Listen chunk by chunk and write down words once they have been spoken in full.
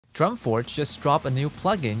DRUMFORGE just dropped a new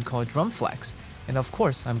plugin called DRUMFLEX, and of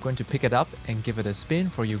course I'm going to pick it up and give it a spin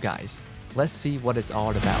for you guys. Let's see what it's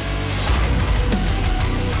all about.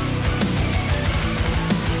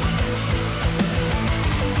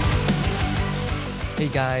 Hey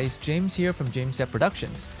guys, James here from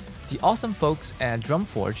jameszproductions. The awesome folks at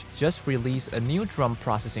DRUMFORGE just released a new drum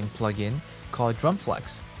processing plugin called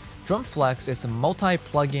DRUMFLEX. DRUMFLEX is a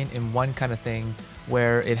multi-plugin in one kind of thing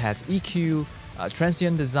where it has EQ,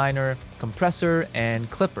 transient designer, compressor, and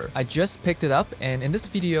clipper. I just picked it up, and in this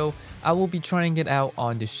video, I will be trying it out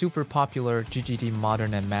on the super popular GGD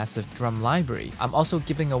Modern and Massive drum library. I'm also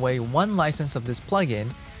giving away one license of this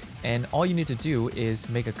plugin, and all you need to do is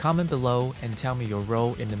make a comment below and tell me your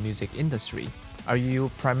role in the music industry. Are you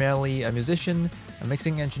primarily a musician, a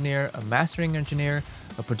mixing engineer, a mastering engineer,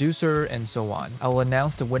 a producer, and so on? I will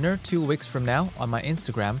announce the winner 2 weeks from now on my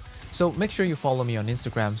Instagram, so make sure you follow me on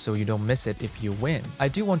Instagram so you don't miss it if you win. I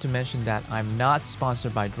do want to mention that I'm not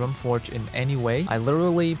sponsored by DRUMFORGE in any way. I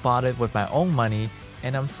literally bought it with my own money,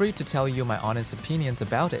 and I'm free to tell you my honest opinions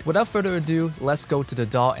about it. Without further ado, let's go to the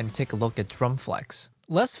DAW and take a look at DRUMFLEX.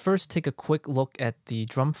 Let's first take a quick look at the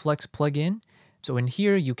DRUMFLEX plugin. So in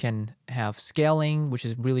here, you can have scaling, which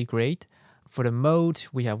is really great. For the mode,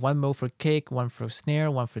 we have one mode for kick, one for snare,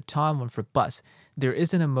 one for tom, one for bus. There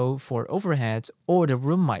isn't a mode for overheads or the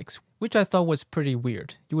room mics, which I thought was pretty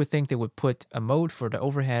weird. You would think they would put a mode for the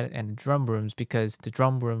overhead and the drum rooms because the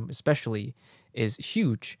drum room especially is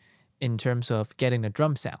huge in terms of getting the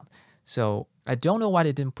drum sound. So I don't know why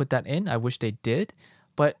they didn't put that in. I wish they did,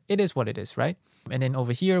 but it is what it is, right? And then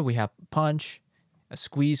over here, we have punch, a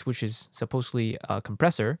squeeze, which is supposedly a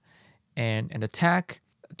compressor, and an attack,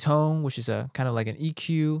 a tone, which is a kind of like an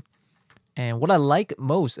EQ. And what I like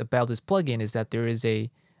most about this plugin is that there is a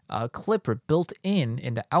clipper built in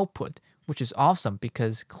the output, which is awesome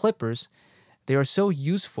because clippers, they are so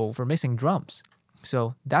useful for mixing drums.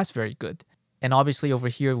 So that's very good. And obviously over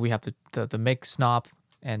here, we have the mix, knob,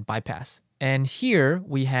 and bypass. And here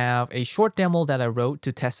we have a short demo that I wrote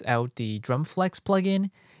to test out the DRUMFLEX plugin.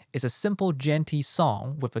 It's a simple djenty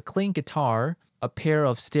song with a clean guitar, a pair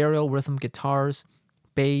of stereo rhythm guitars,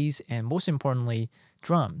 bass, and most importantly,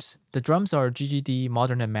 drums. The drums are GGD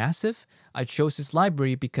Modern and Massive. I chose this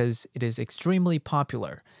library because it is extremely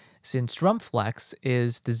popular. Since DRUMFLEX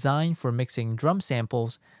is designed for mixing drum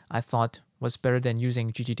samples, I thought what's better than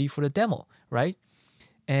using GGD for the demo, right?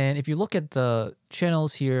 And if you look at the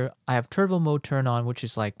channels here, I have turbo mode turned on, which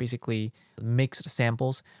is like basically mixed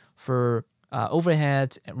samples for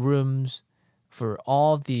overheads, rooms, for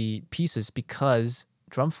all the pieces because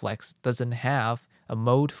DRUMFLEX doesn't have a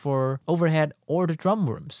mode for overhead or the drum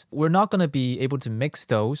rooms. We're not going to be able to mix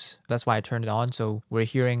those. That's why I turned it on. So we're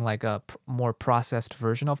hearing like a more processed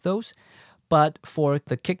version of those. But for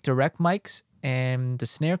the kick direct mics and the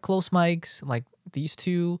snare close mics, like these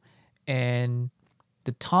two, and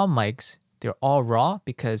the tom mics, they're all raw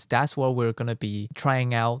because that's what we're going to be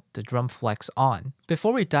trying out the DRUMFLEX on.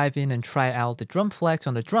 Before we dive in and try out the DRUMFLEX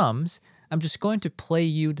on the drums, I'm just going to play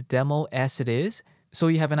you the demo as it is so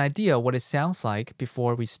you have an idea what it sounds like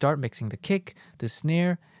before we start mixing the kick, the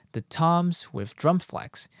snare, the toms with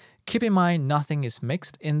DRUMFLEX. Keep in mind nothing is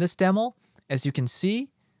mixed in this demo. As you can see,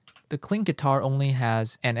 the clean guitar only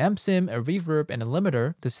has an MSIM, a reverb, and a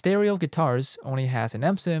limiter. The stereo guitars only has an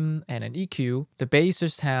MSIM and an EQ. The bass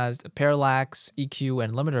just has a parallax, EQ,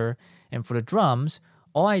 and limiter. And for the drums,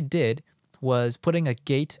 all I did was putting a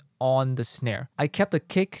gate on the snare. I kept the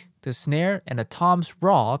kick, the snare, and the toms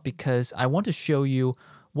raw because I want to show you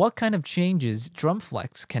what kind of changes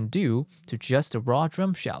DRUMFLEX can do to just the raw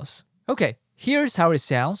drum shells. Okay, here's how it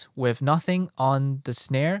sounds with nothing on the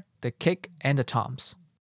snare, the kick, and the toms.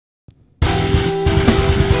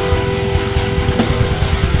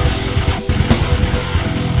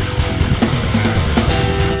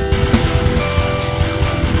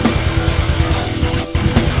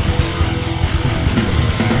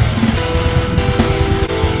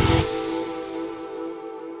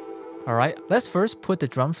 Alright, let's first put the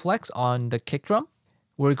DRUMFLEX on the kick drum.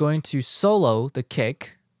 We're going to solo the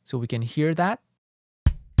kick so we can hear that.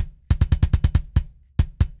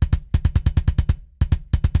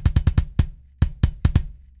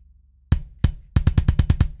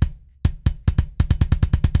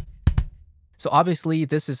 So obviously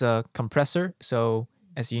this is a compressor, so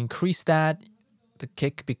as you increase that, the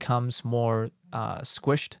kick becomes more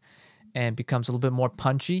squished and becomes a little bit more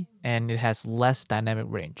punchy, and it has less dynamic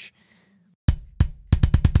range.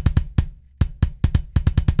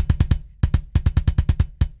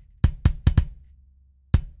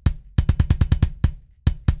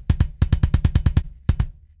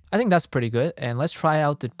 I think that's pretty good, and let's try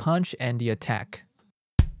out the punch and the attack.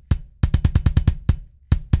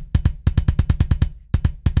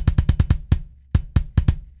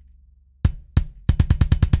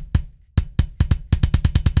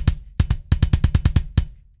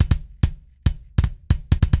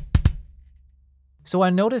 So I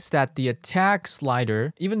noticed that the attack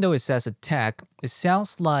slider, even though it says attack, it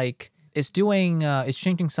sounds like it's doing, it's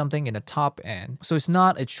changing something in the top end. So it's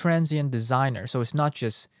not a transient designer. So it's not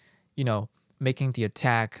just, you know, making the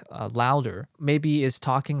attack louder. Maybe it's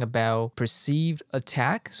talking about perceived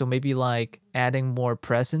attack. So maybe like adding more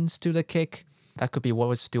presence to the kick. That could be what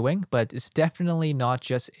it's doing, but it's definitely not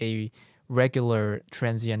just a regular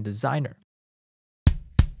transient designer.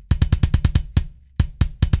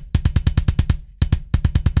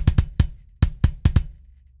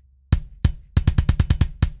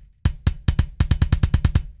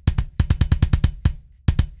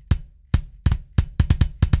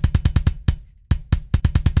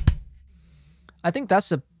 I think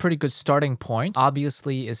that's a pretty good starting point.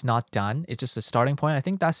 Obviously, it's not done. It's just a starting point. I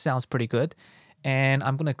think that sounds pretty good. And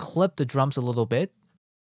I'm going to clip the drums a little bit.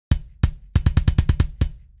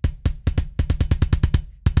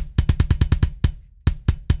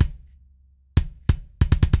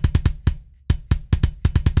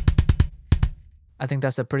 I think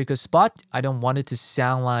that's a pretty good spot. I don't want it to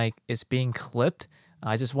sound like it's being clipped.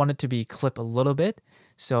 I just want it to be clipped a little bit.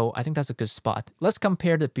 So I think that's a good spot. Let's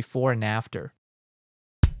compare the before and after.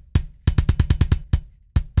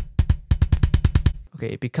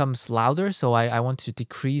 Okay, it becomes louder, so I want to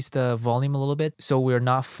decrease the volume a little bit so we're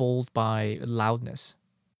not fooled by loudness.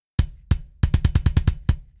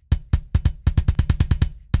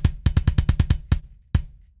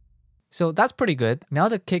 So that's pretty good. Now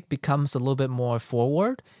the kick becomes a little bit more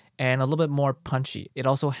forward and a little bit more punchy. It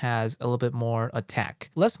also has a little bit more attack.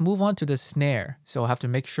 Let's move on to the snare. So I have to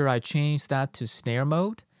make sure I change that to snare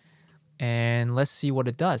mode. And let's see what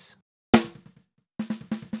it does.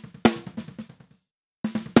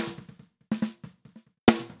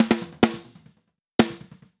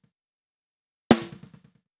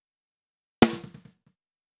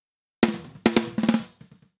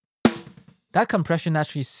 That compression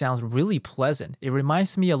actually sounds really pleasant. It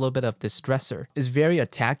reminds me a little bit of Distressor. It's very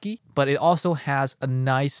attacky, but it also has a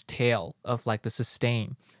nice tail of like the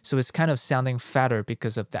sustain. So it's kind of sounding fatter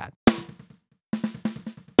because of that.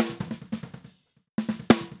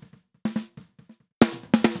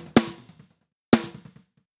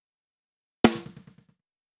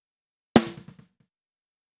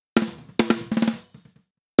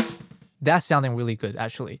 That's sounding really good,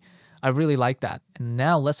 actually. I really like that. And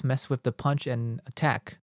now let's mess with the punch and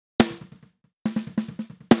attack.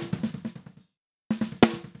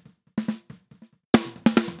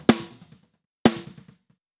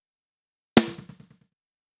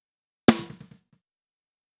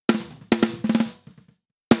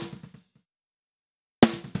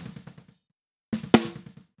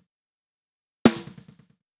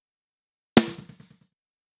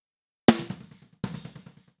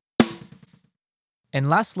 And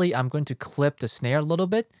lastly, I'm going to clip the snare a little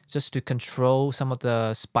bit just to control some of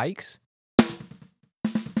the spikes.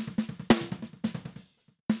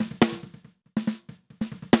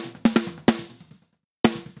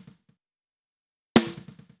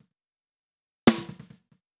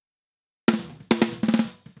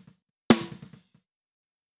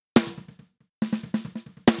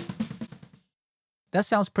 That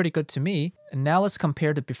sounds pretty good to me. And now let's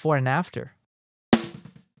compare the before and after.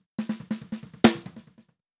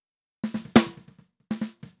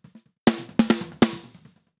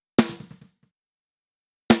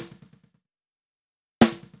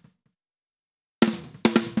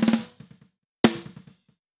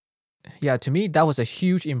 Yeah, to me, that was a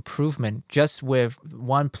huge improvement just with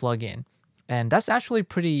one plugin. And that's actually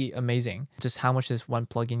pretty amazing, just how much this one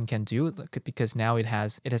plugin can do, because now it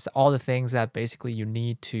has all the things that basically you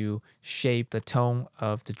need to shape the tone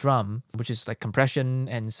of the drum, which is like compression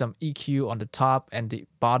and some EQ on the top and the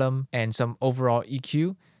bottom and some overall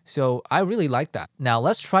EQ. So I really like that. Now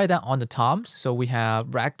let's try that on the toms. So we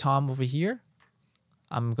have rag tom over here.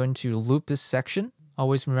 I'm going to loop this section.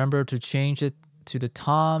 Always remember to change it to the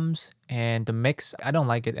toms and the mix. I don't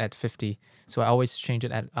like it at 50, so I always change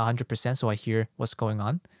it at 100% so I hear what's going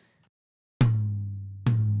on.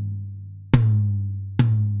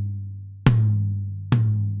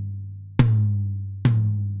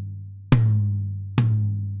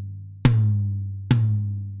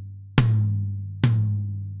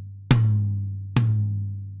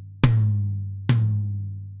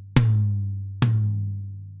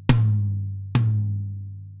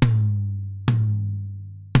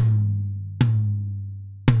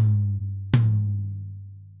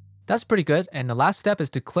 That's pretty good. And the last step is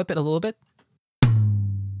to clip it a little bit.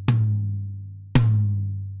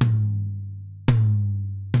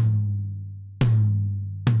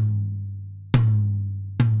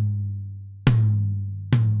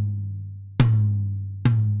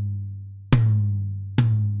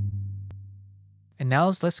 And now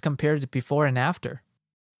let's compare the before and after.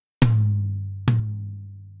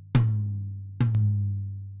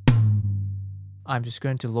 I'm just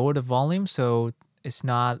going to lower the volume so it's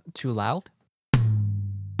not too loud.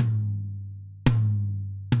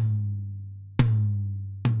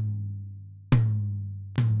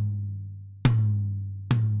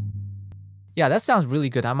 Yeah, that sounds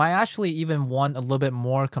really good. I might actually even want a little bit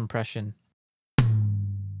more compression.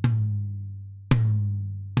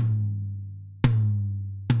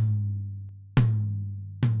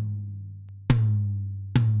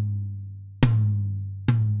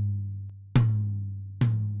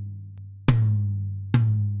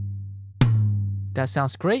 That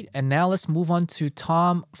sounds great. And now let's move on to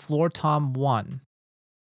tom, floor tom 1.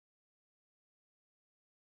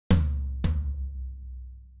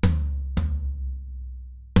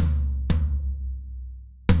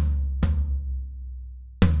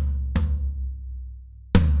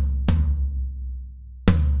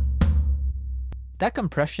 That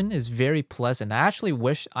compression is very pleasant. I actually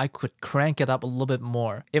wish I could crank it up a little bit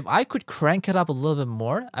more. If I could crank it up a little bit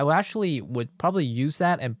more, I would probably use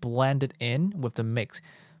that and blend it in with the mix.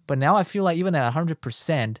 But now I feel like even at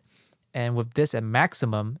 100% and with this at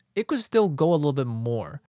maximum, it could still go a little bit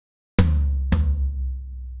more.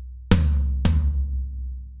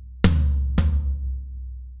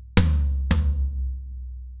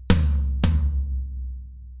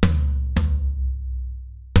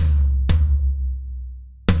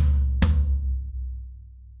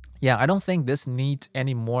 Yeah, I don't think this needs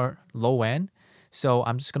any more low end. So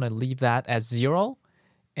I'm just going to leave that as 0.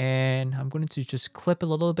 And I'm going to just clip it a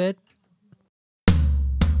little bit.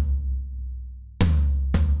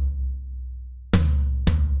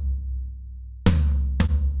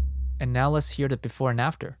 And now let's hear the before and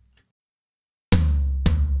after.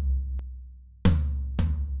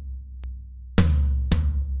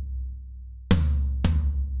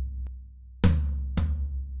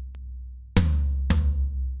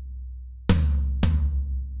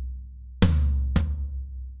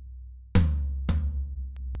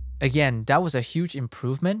 Again, that was a huge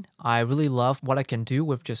improvement. I really love what I can do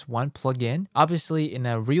with just one plugin. Obviously, in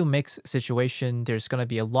a real mix situation, there's going to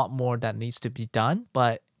be a lot more that needs to be done.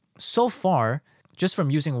 But so far, just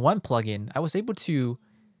from using one plugin, I was able to,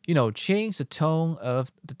 change the tone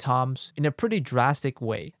of the toms in a pretty drastic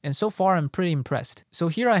way. And so far, I'm pretty impressed. So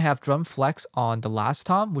here I have DRUMFLEX on the last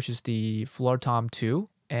tom, which is the floor tom 2.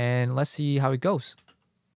 And let's see how it goes.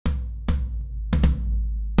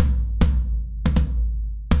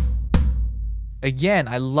 Again,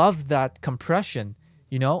 I love that compression.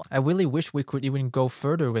 I really wish we could even go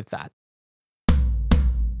further with that.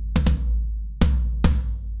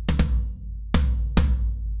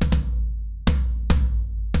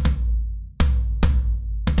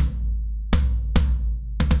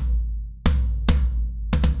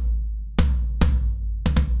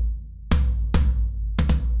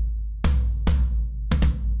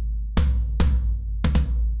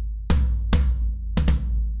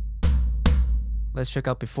 Let's check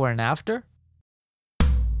out before and after.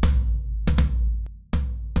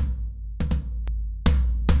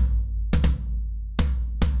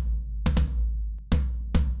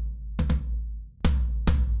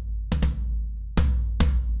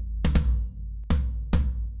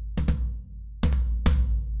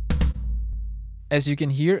 As you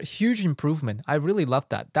can hear, huge improvement. I really love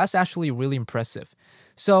that. That's actually really impressive.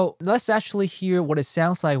 So let's actually hear what it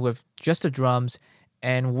sounds like with just the drums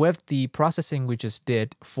and with the processing we just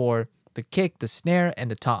did for the kick, the snare, and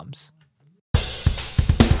the toms.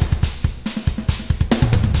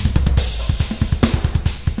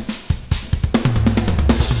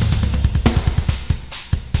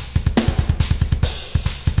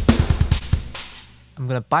 I'm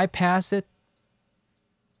gonna bypass it.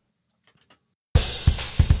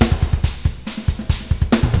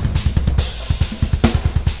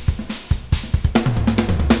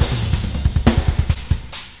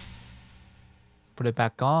 Put it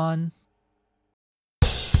back on.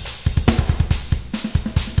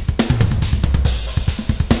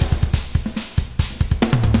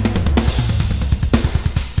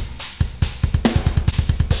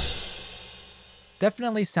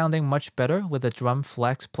 Definitely sounding much better with the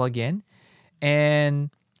DRUMFLEX plugin.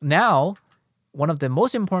 And now, one of the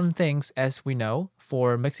most important things, as we know,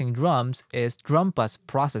 for mixing drums is drum bus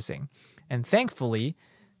processing. And thankfully,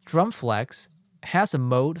 DRUMFLEX has a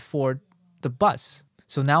mode for the bus.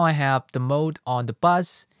 So now I have the mode on the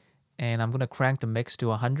bus, and I'm gonna crank the mix to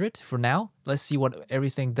 100 for now. Let's see what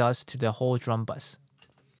everything does to the whole drum bus.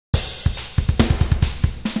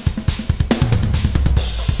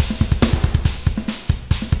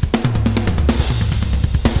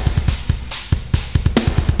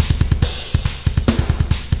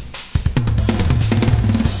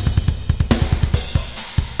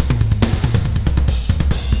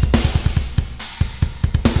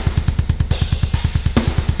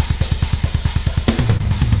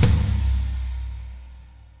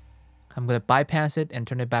 going to bypass it and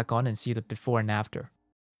turn it back on and see the before and after.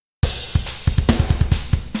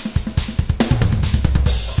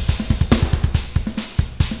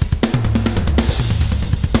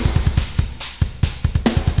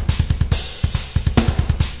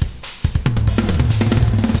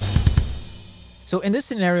 So in this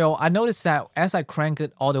scenario, I noticed that as I cranked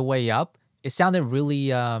it all the way up, it sounded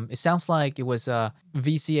really, it sounds like it was a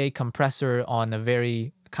VCA compressor on a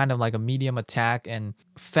very kind of like a medium attack and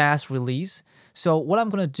fast release. So what I'm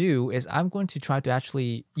going to do is I'm going to try to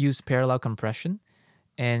actually use parallel compression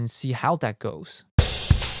and see how that goes.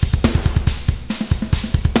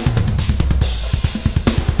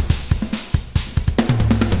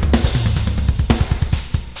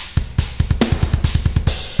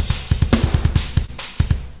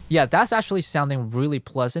 Yeah, that's actually sounding really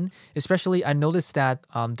pleasant. Especially, I noticed that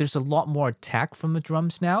there's a lot more attack from the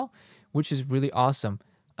drums now, which is really awesome.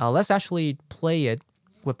 Let's actually play it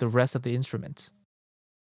with the rest of the instruments.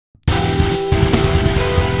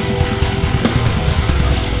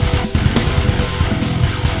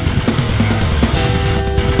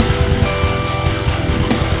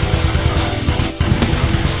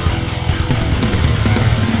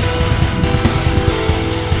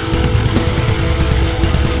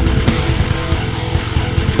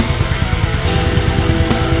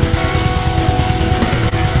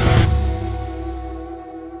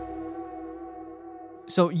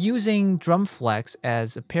 So using DRUMFLEX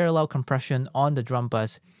as a parallel compression on the drum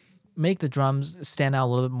bus make the drums stand out a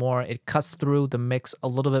little bit more. It cuts through the mix a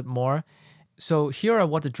little bit more. So here are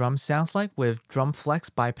what the drum sounds like with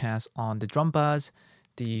DRUMFLEX bypass on the drum bus,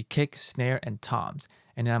 the kick, snare, and toms.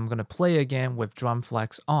 And then I'm going to play again with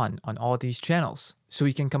DRUMFLEX on all these channels so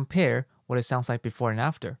you can compare what it sounds like before and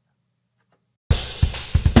after.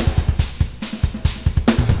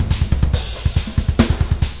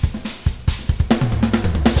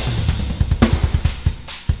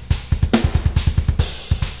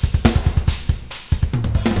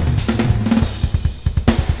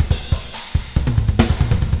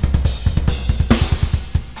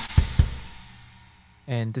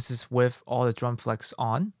 And this is with all the DRUMFLEX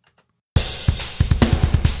on.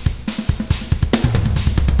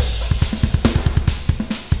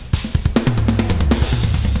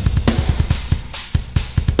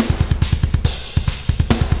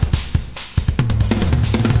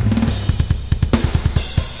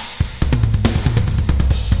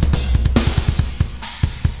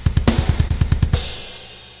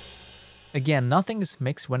 Again, nothing is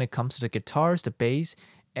mixed when it comes to the guitars, the bass,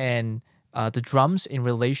 and the drums in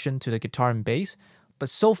relation to the guitar and bass. But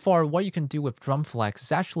so far, what you can do with DRUMFLEX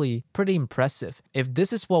is actually pretty impressive. If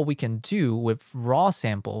this is what we can do with raw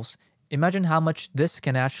samples, imagine how much this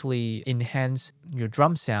can actually enhance your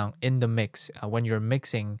drum sound in the mix when you're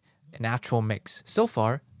mixing an actual mix. So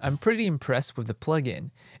far, I'm pretty impressed with the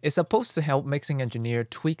plugin. It's supposed to help mixing engineer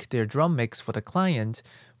tweak their drum mix for the client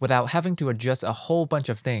without having to adjust a whole bunch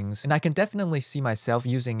of things, and I can definitely see myself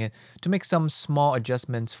using it to make some small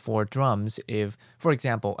adjustments for drums if, for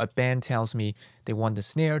example, a band tells me they want the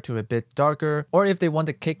snare to be a bit darker, or if they want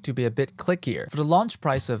the kick to be a bit clickier. For the launch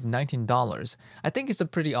price of $19, I think it's a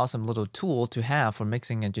pretty awesome little tool to have for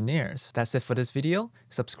mixing engineers. That's it for this video.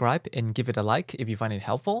 Subscribe and give it a like if you find it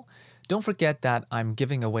helpful. Don't forget that I'm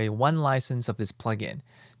giving away one license of this plugin.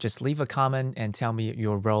 Just leave a comment and tell me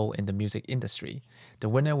your role in the music industry. The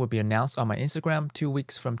winner will be announced on my Instagram 2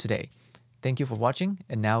 weeks from today. Thank you for watching,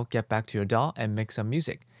 and now get back to your DAW and make some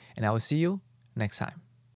music. And I will see you next time.